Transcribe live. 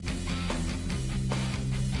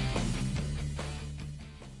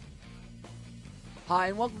Hi,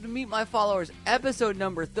 and welcome to Meet My Followers, episode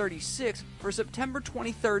number 36 for September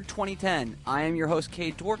 23rd, 2010. I am your host,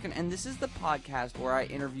 Cade Dworkin, and this is the podcast where I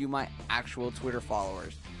interview my actual Twitter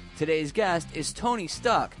followers. Today's guest is Tony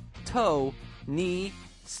Stuck. Toe-Knee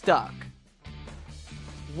Stuck.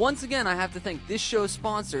 Once again, I have to thank this show's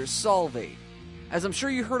sponsor, Solvate. As I'm sure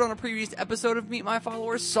you heard on a previous episode of Meet My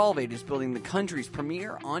Followers, Solvate is building the country's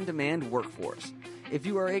premier on-demand workforce. If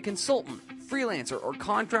you are a consultant, freelancer, or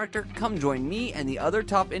contractor, come join me and the other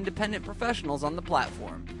top independent professionals on the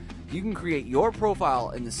platform. You can create your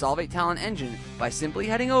profile in the Solvate Talent Engine by simply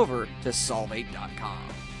heading over to solvate.com.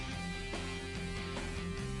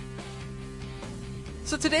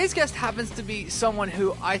 So today's guest happens to be someone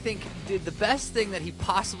who I think did the best thing that he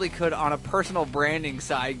possibly could on a personal branding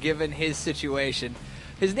side, given his situation.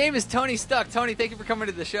 His name is Tony Stuck. Tony, thank you for coming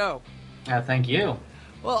to the show. Thank you.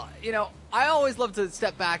 Well, you know, I always love to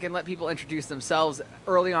step back and let people introduce themselves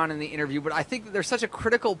early on in the interview, but I think that there's such a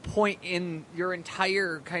critical point in your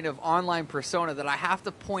entire kind of online persona that I have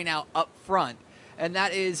to point out up front, and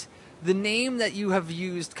that is the name that you have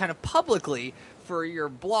used kind of publicly for your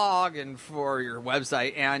blog and for your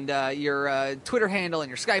website and your Twitter handle and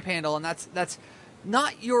your Skype handle, and that's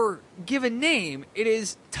not your given name. It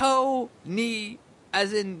is toe, knee,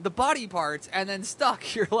 as in the body parts, and then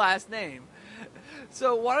Stuck, your last name.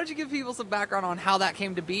 So why don't you give people some background on how that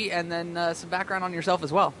came to be, and then some background on yourself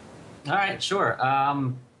as well? All right, sure.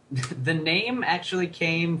 The name actually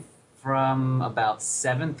came from about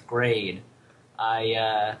 7th grade.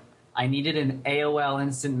 I needed an AOL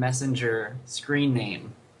Instant Messenger screen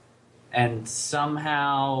name, and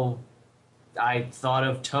somehow I thought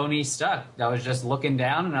of Tony Stuck. I was just looking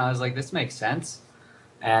down, and I was like, this makes sense.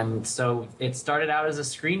 And so it started out as a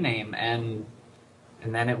screen name, and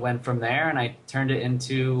then it went from there, and I turned it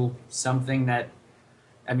into something that,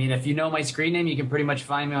 I mean, if you know my screen name, you can pretty much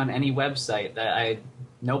find me on any website.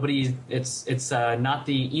 It's not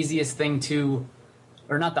the easiest thing to,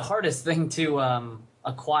 or not the hardest thing to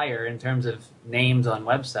acquire in terms of names on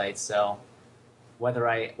websites. So whether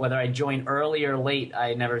I join early or late,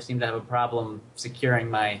 I never seem to have a problem securing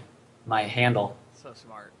my handle. So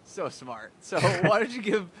smart. So smart. So why don't you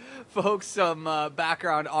give folks some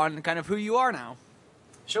background on kind of who you are now?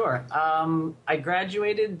 Sure. I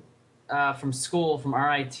graduated from school, from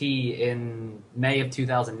RIT, in May of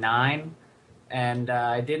 2009, and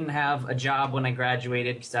I didn't have a job when I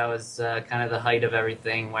graduated because that was kind of the height of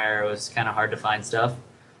everything where it was kind of hard to find stuff.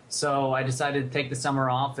 So I decided to take the summer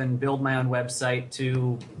off and build my own website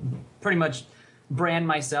to pretty much brand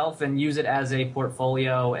myself and use it as a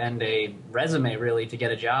portfolio and a resume, really, to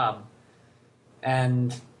get a job.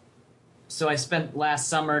 And so I spent last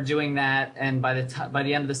summer doing that, and by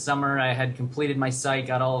the end of the summer, I had completed my site,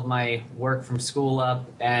 got all of my work from school up,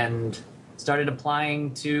 and started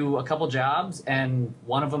applying to a couple jobs, and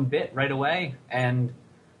one of them bit right away. And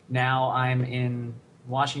now I'm in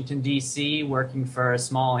Washington, D.C., working for a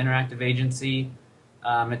small interactive agency.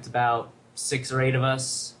 It's about 6 or 8 of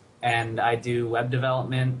us, and I do web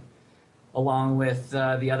development along with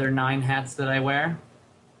the other 9 hats that I wear.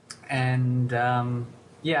 And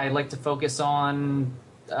yeah, I like to focus on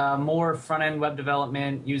more front-end web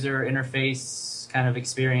development, user interface kind of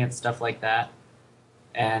experience, stuff like that.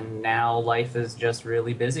 And now life is just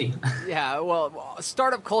really busy. Yeah, well,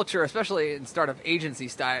 startup culture, especially in startup agency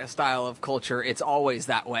style of culture, it's always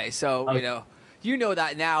that way. So, Okay. you know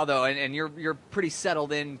that now, though, and you're pretty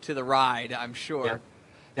settled into the ride, I'm sure. Yeah.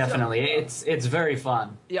 Definitely. So, it's very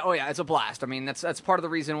fun. Yeah, oh yeah, it's a blast. I mean, that's part of the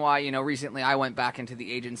reason why, recently I went back into the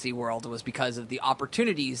agency world was because of the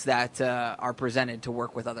opportunities that are presented to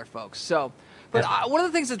work with other folks. So, but one of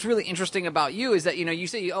the things that's really interesting about you is that, you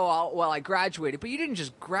say, I graduated, but you didn't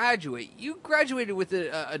just graduate. You graduated with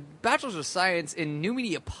a Bachelor's of Science in New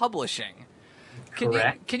Media Publishing.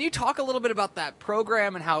 Correct. Can you talk a little bit about that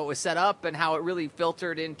program and how it was set up and how it really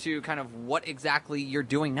filtered into kind of what exactly you're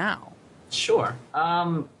doing now? Sure.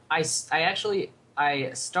 I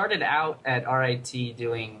started out at RIT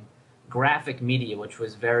doing graphic media, which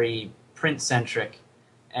was very print-centric,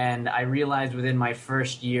 and I realized within my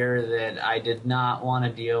first year that I did not want to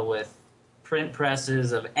deal with print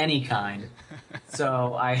presses of any kind.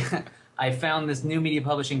 So I found this new media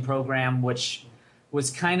publishing program, which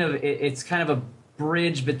was it's kind of a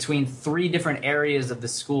bridge between 3 different areas of the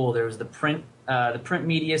school. There was the print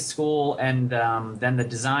media school, and then the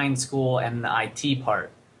design school, and the IT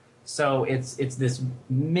part. So it's this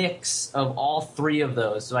mix of all 3 of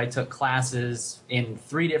those. So I took classes in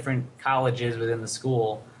 3 different colleges within the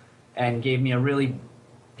school, and gave me a really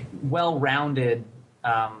well-rounded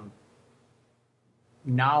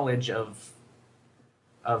knowledge of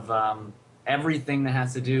everything that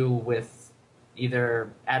has to do with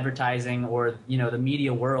either advertising or the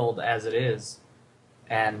media world as it is,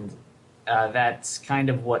 and that's kind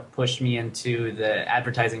of what pushed me into the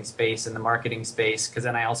advertising space and the marketing space. Because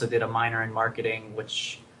then I also did a minor in marketing,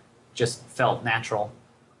 which just felt natural.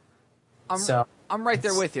 I'm right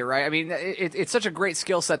there with you, right? I mean, it's such a great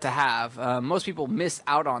skill set to have. Most people miss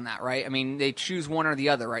out on that, right? I mean, they choose one or the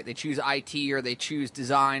other, right? They choose IT, or they choose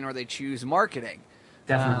design, or they choose marketing.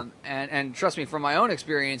 Definitely. And trust me, from my own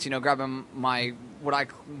experience, grabbing my, what I,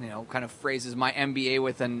 kind of phrase as my MBA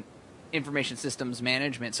with an information systems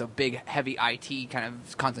management, so big, heavy IT kind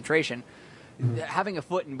of concentration, having a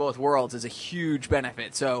foot in both worlds is a huge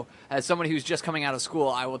benefit. So as someone who's just coming out of school,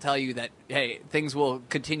 I will tell you that, hey, things will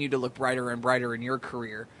continue to look brighter and brighter in your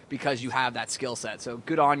career because you have that skill set. So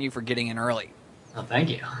good on you for getting in early. Oh, thank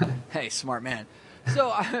you. Hey, smart man.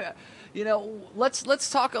 So,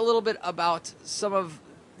 let's talk a little bit about some of,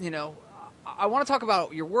 I want to talk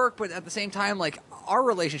about your work, but at the same time, like, our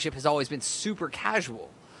relationship has always been super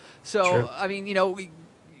casual. So, True. I mean,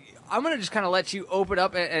 I'm going to just kind of let you open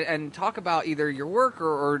up and talk about either your work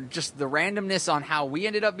or just the randomness on how we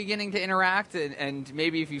ended up beginning to interact. And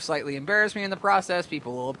maybe if you slightly embarrass me in the process,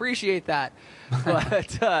 people will appreciate that.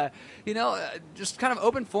 But, just kind of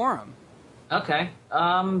open forum. Okay.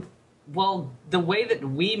 Well, the way that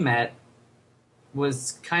we met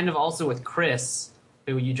was kind of also with Chris,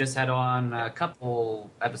 who you just had on a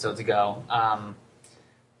couple episodes ago.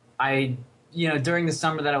 During the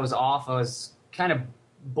summer that I was off, I was kind of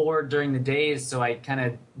bored during the days, so I kind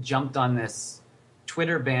of jumped on this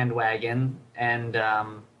Twitter bandwagon, and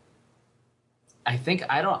I think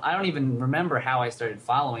I don't even remember how I started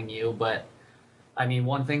following you, but I mean,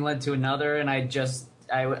 one thing led to another, and I've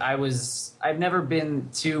never been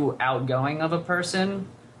too outgoing of a person,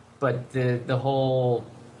 but the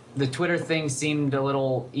Twitter thing seemed a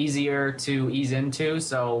little easier to ease into,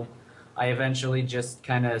 so I eventually just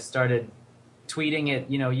kind of started tweeting at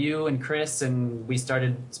you and Chris, and we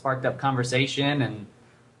sparked up conversation, and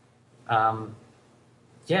I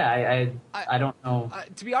don't know.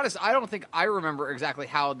 To be honest, I don't think I remember exactly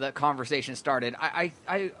how the conversation started. I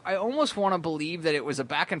almost want to believe that it was a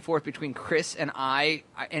back and forth between Chris and I,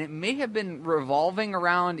 and it may have been revolving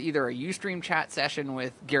around either a Ustream chat session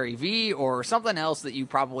with Gary Vee or something else that you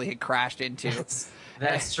probably had crashed into.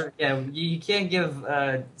 That's true. Yeah, you can't give.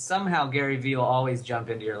 Somehow Gary Vee will always jump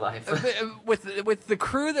into your life. with the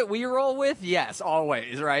crew that we roll with, yes,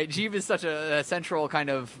 always, right? Jeev is such a central kind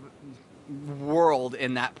of world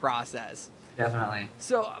in that process. Definitely.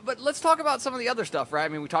 So, but let's talk about some of the other stuff, right? I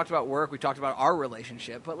mean, we talked about work, we talked about our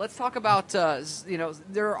relationship, but let's talk about,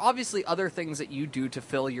 there are obviously other things that you do to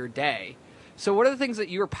fill your day. So what are the things that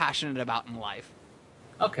you're passionate about in life?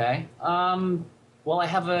 Okay. Well, I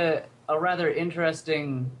have a rather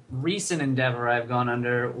interesting recent endeavor I've gone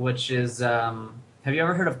under, which is, have you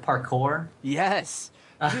ever heard of parkour? Yes.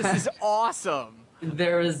 This is awesome.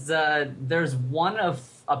 There's one of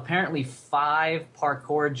apparently 5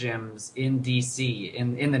 parkour gyms in DC,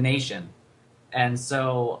 in the nation. And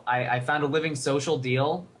so I found a living social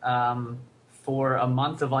deal for a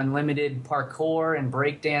month of unlimited parkour and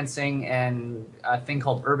breakdancing and a thing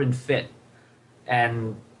called Urban Fit.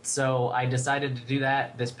 And so I decided to do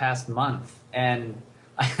that this past month. And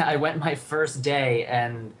I went my first day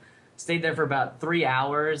and stayed there for about 3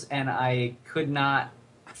 hours, and I could not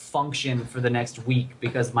function for the next week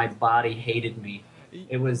because my body hated me.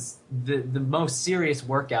 It was the most serious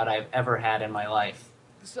workout I've ever had in my life.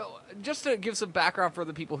 So, just to give some background for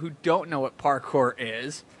the people who don't know what parkour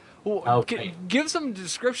is, give some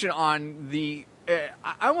description on the,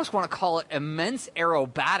 I almost want to call it immense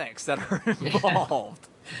aerobatics that are involved.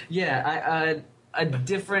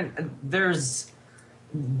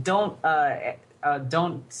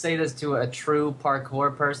 Don't say this to a true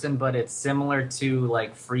parkour person, but it's similar to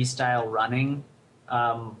like freestyle running.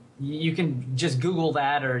 You can just Google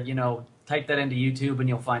that, or type that into YouTube, and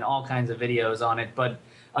you'll find all kinds of videos on it. But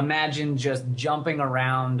imagine just jumping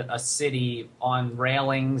around a city on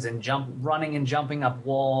railings and running and jumping up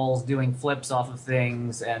walls, doing flips off of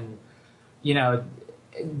things, and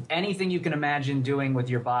anything you can imagine doing with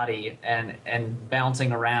your body and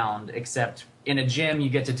bouncing around, except in a gym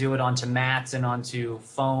you get to do it onto mats and onto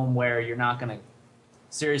foam where you're not going to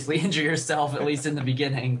seriously injure yourself, at least in the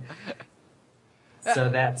beginning. So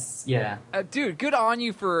that's, yeah. Dude, good on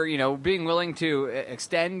you for, being willing to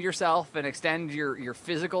extend yourself and extend your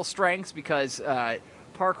physical strengths, because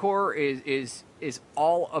parkour is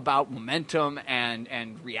all about momentum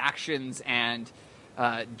and reactions and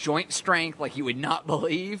joint strength like you would not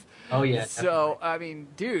believe. Oh, yeah. So, I mean,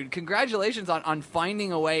 dude, congratulations on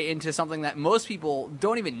finding a way into something that most people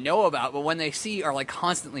don't even know about, but when they see are like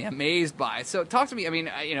constantly amazed by. So talk to me. I mean,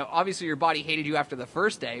 obviously your body hated you after the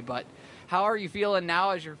first day, but how are you feeling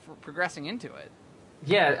now as you're progressing into it?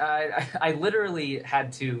 Yeah, I literally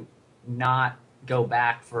had to not go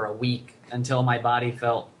back for a week until my body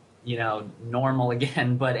felt, normal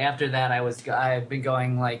again. But after that, I've been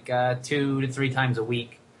going like 2 to 3 times a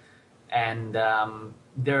week, and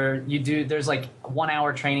there's like 1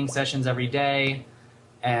 hour training sessions every day,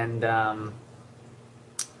 and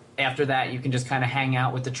after that you can just kind of hang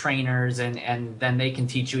out with the trainers, and then they can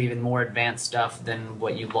teach you even more advanced stuff than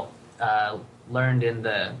what you learned in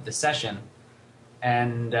the session.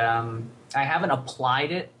 And I haven't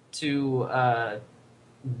applied it to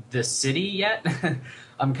the city yet.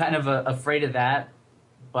 I'm kind of afraid of that,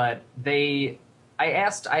 but I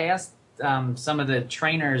asked some of the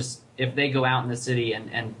trainers if they go out in the city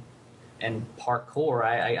and parkour.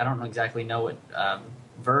 I don't exactly know what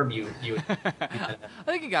verb you would. I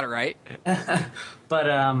think you got it right.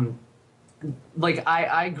 But like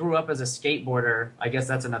I grew up as a skateboarder. I guess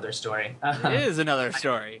that's another story. It is another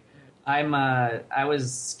story. I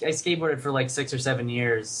skateboarded for like 6 or 7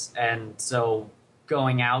 years, and so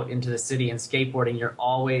going out into the city and skateboarding, you're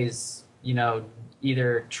always,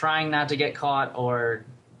 either trying not to get caught or,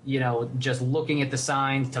 just looking at the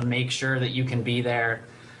signs to make sure that you can be there.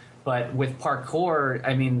 But with parkour,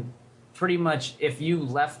 I mean, pretty much if you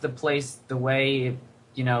left the place the way,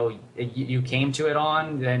 you came to it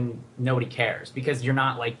on, then nobody cares, because you're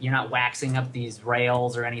not waxing up these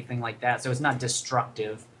rails or anything like that. So it's not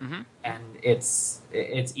destructive, and it's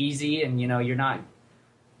easy, and you're not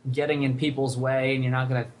getting in people's way, and you're not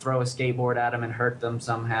going to throw a skateboard at them and hurt them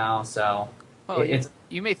somehow. So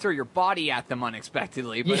you may throw your body at them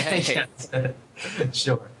unexpectedly, but hey.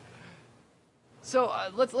 Sure. So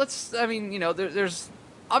let's. I mean, there's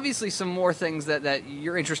obviously some more things that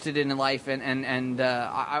you're interested in life, and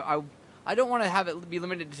I don't want to have it be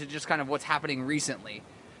limited to just kind of what's happening recently.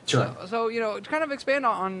 Sure. So kind of expand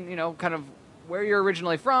on kind of where you're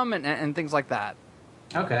originally from and things like that.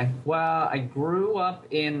 Okay. Well, I grew up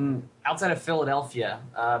outside of Philadelphia,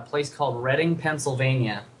 a place called Reading,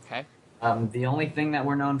 Pennsylvania. Okay. The only thing that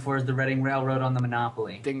we're known for is the Reading Railroad on the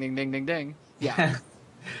Monopoly. Ding, ding, ding, ding, ding. Yeah.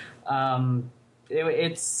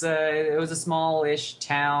 It was a small-ish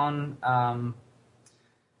town.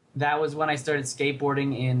 That was when I started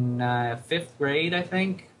skateboarding in 5th grade, I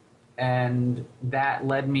think, and that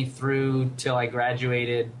led me through till I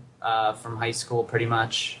graduated from high school, pretty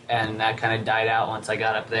much, and that kind of died out once I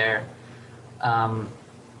got up there.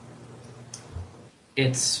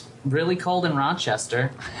 It's really cold in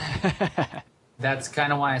Rochester. That's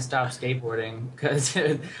kind of why I stopped skateboarding, because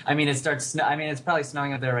it's probably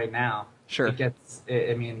snowing up there right now. Sure. It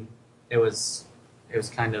was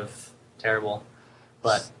kind of terrible,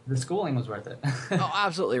 but the schooling was worth it. Oh,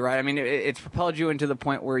 absolutely right. I mean, it's propelled you into the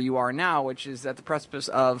point where you are now, which is at the precipice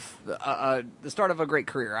of the start of a great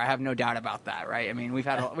career. I have no doubt about that. Right. I mean, we've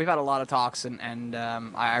had a lot of talks, and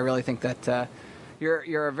I really think that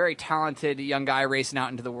you're a very talented young guy racing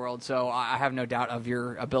out into the world. So I have no doubt of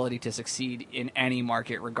your ability to succeed in any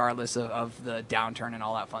market, regardless of the downturn and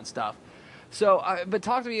all that fun stuff. So, but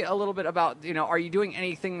talk to me a little bit about, are you doing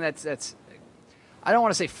anything that's I don't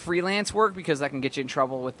want to say freelance work, because that can get you in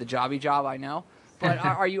trouble with the jobby job, I know. But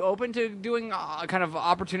are you open to doing kind of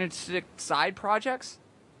opportunistic side projects?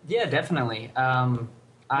 Yeah, definitely. What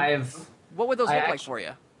would those look like for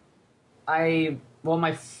you? A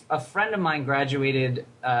friend of mine graduated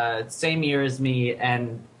same year as me,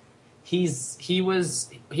 and he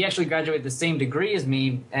actually graduated the same degree as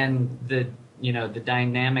me, and the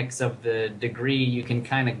dynamics of the degree, you can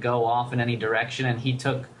kind of go off in any direction, and he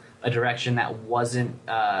took a direction that wasn't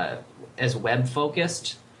as web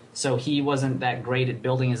focused, so he wasn't that great at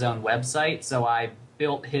building his own website, so I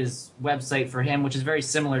built his website for him, which is very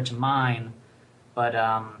similar to mine, but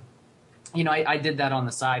I did that on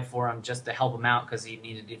the side for him just to help him out, because he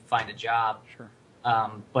needed to find a job. Sure.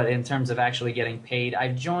 But in terms of actually getting paid, I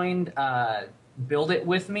joined Build It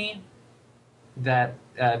With Me. That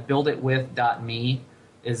builditwith.me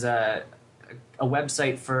is a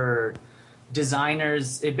website for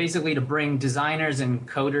designers, basically to bring designers and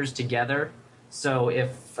coders together. So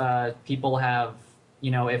if people have,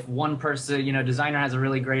 if one person, designer has a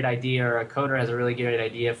really great idea, or a coder has a really great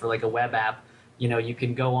idea for like a web app, you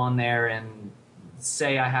can go on there and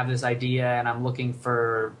say, I have this idea and I'm looking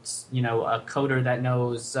for, a coder that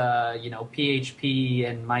knows, PHP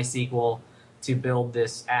and MySQL to build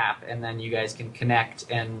this app, and then you guys can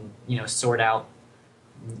connect and, sort out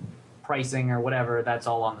pricing or whatever, that's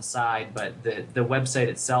all on the side. But the website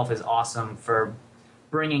itself is awesome for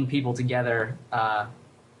bringing people together.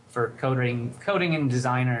 For coding and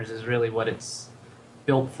designers is really what it's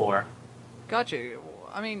built for. Gotcha.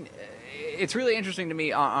 I mean, it's really interesting to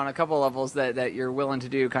me on a couple of levels that you're willing to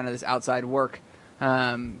do kind of this outside work,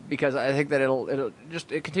 because I think that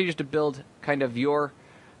it continues to build kind of your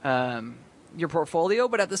portfolio.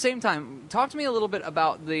 But at the same time, talk to me a little bit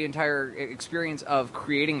about the entire experience of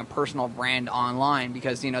creating a personal brand online,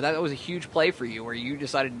 because that was a huge play for you, where you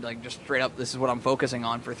decided like just straight up, this is what I'm focusing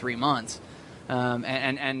on for 3 months.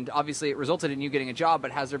 And obviously it resulted in you getting a job,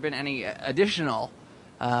 but has there been any additional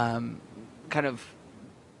kind of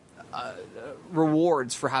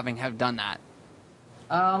rewards for having done that?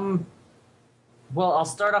 Well, I'll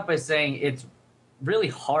start off by saying it's really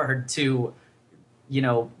hard to,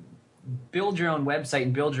 build your own website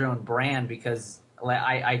and build your own brand, because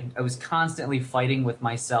I was constantly fighting with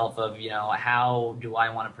myself of, how do I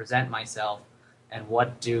want to present myself, and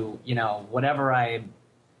whatever I,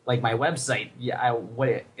 like my website,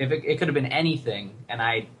 if it could have been anything, and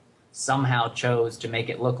I somehow chose to make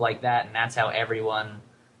it look like that, and that's how everyone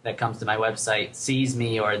that comes to my website sees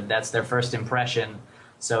me, or that's their first impression.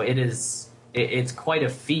 So it's quite a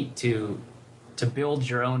feat to build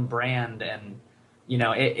your own brand, and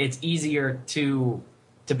it's easier to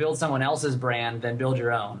build someone else's brand than build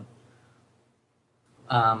your own.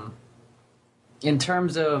 In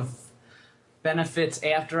terms of benefits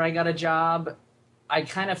after I got a job, I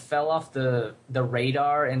kind of fell off the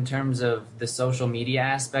radar in terms of the social media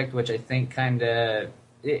aspect, which I think kind of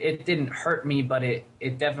it didn't hurt me, but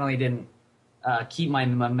it definitely didn't keep my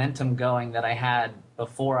momentum going that I had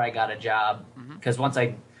before I got a job. Because once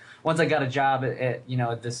I got a job at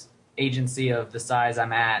this agency of the size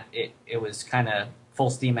I'm at, it was kind of full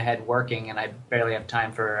steam ahead working, and I barely have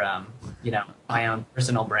time for my own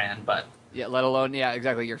personal brand. But yeah, let alone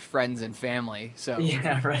exactly, your friends and family. So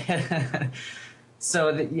yeah, right.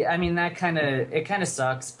 So that kind of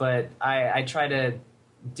sucks, but I try to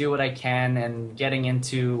do what I can, and getting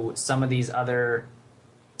into some of these other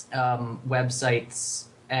websites,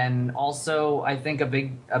 and also I think a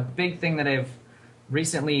big thing that I've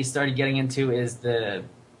recently started getting into is the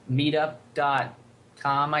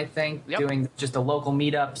meetup.com, I think. Yep. Doing just the local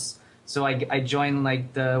meetups. So I joined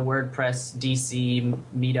like the WordPress DC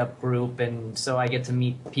meetup group, and so I get to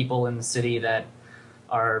meet people in the city that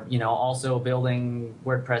are also building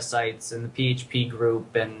WordPress sites in the PHP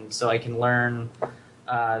group, and so I can learn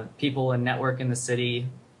people and network in the city,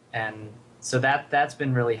 and so that's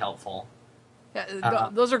been really helpful. Yeah,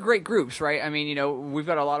 those are great groups, right? I mean, we've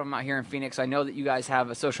got a lot of them out here in Phoenix. I know that you guys have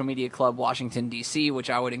a social media club, Washington DC, which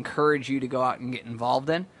I would encourage you to go out and get involved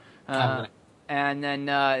in. And then,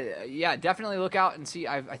 definitely look out and see.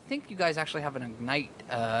 I think you guys actually have an Ignite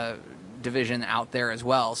division out there as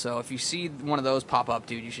well. So if you see one of those pop up,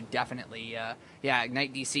 dude, you should definitely,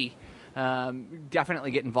 Ignite DC.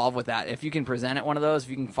 Definitely get involved with that. If you can present at one of those, if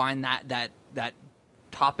you can find that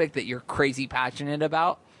topic that you're crazy passionate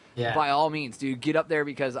about, by all means, dude, get up there,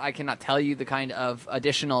 because I cannot tell you the kind of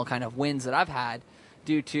additional kind of wins that I've had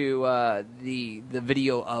due to the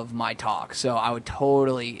video of my talk. So I would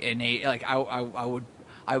totally I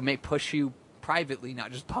would push you privately,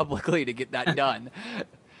 not just publicly, to get that done.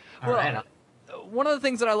 All right. One of the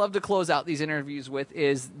things that I love to close out these interviews with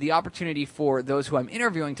is the opportunity for those who I'm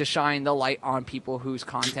interviewing to shine the light on people whose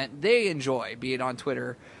content they enjoy, be it on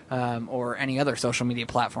Twitter or any other social media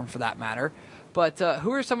platform for that matter. But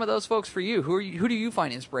who are some of those folks for you? Who do you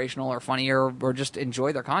find inspirational or funny, or just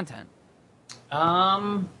enjoy their content?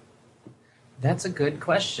 That's a good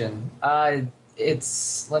question. Let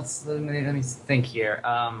me think here.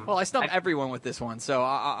 Well, I stump everyone with this one, so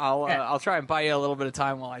I'll try and buy you a little bit of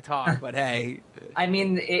time while I talk. But hey, I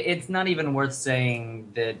mean, it's not even worth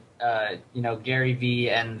saying that Gary Vee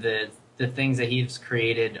and the things that he's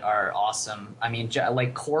created are awesome. I mean,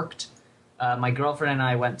 like Corked. My girlfriend and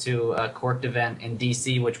I went to a Corked event in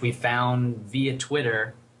DC, which we found via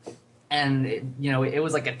Twitter, and it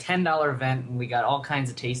was like a $10 event, and we got all kinds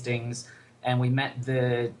of tastings. And we met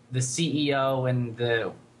the CEO and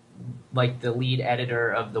the lead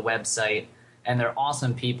editor of the website, and they're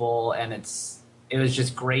awesome people. And it was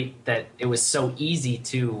just great that it was so easy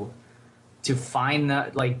to find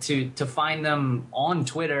to find them on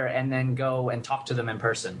Twitter and then go and talk to them in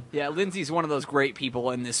person. Yeah, Lindsay's one of those great people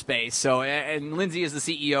in this space. So, and Lindsay is the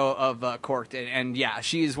CEO of Corked, and yeah,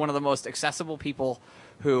 she is one of the most accessible people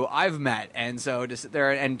who I've met. And so to sit there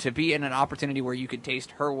and to be in an opportunity where you could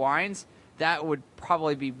taste her wines, that would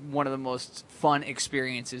probably be one of the most fun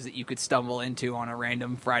experiences that you could stumble into on a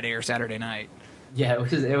random Friday or Saturday night. Yeah,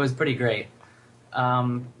 it was pretty great.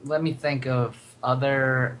 Let me think of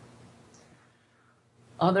other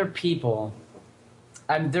people.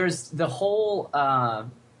 There's the whole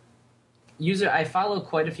user. I follow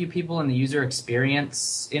quite a few people in the user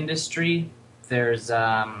experience industry. There's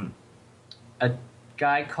a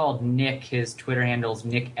guy called Nick. His Twitter handle's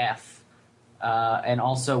Nick F, and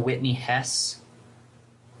also Whitney Hess.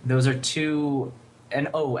 Those are two.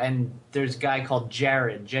 And there's a guy called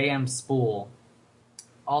Jared, JM Spool.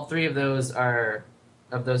 All three of those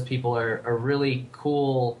people are really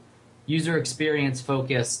cool, user experience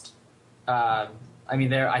focused. I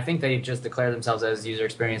think they just declare themselves as user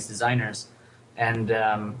experience designers, and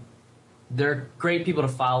they're great people to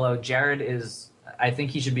follow. Jared I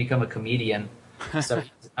think he should become a comedian, so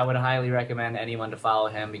I would highly recommend anyone to follow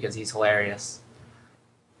him because he's hilarious.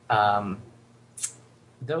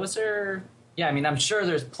 Those are. Yeah, I'm sure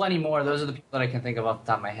there's plenty more. Those are the people that I can think of off the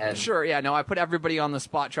top of my head. Sure, yeah, no, I put everybody on the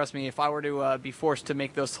spot. Trust me, if I were to be forced to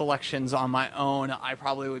make those selections on my own, I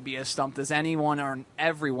probably would be as stumped as anyone or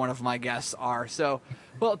every one of my guests are. So,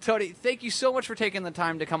 well, Tony, thank you so much for taking the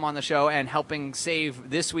time to come on the show and helping save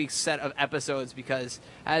this week's set of episodes because,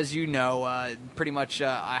 as you know, pretty much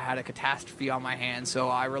I had a catastrophe on my hands, so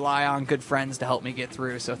I rely on good friends to help me get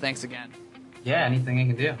through. So thanks again. Yeah, anything I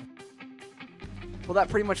can do. Well, that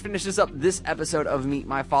pretty much finishes up this episode of Meet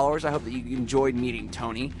My Followers. I hope that you enjoyed meeting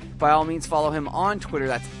Tony. By all means, follow him on Twitter.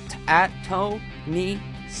 That's at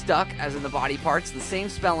TonyStuck, as in the body parts. The same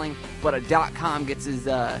spelling, but a .com gets his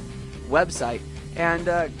website. And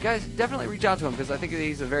guys, definitely reach out to him because I think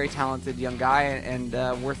he's a very talented young guy and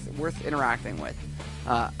worth interacting with.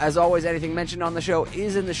 As always, anything mentioned on the show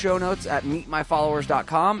is in the show notes at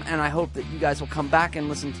meetmyfollowers.com, and I hope that you guys will come back and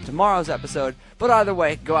listen to tomorrow's episode. But either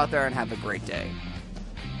way, go out there and have a great day.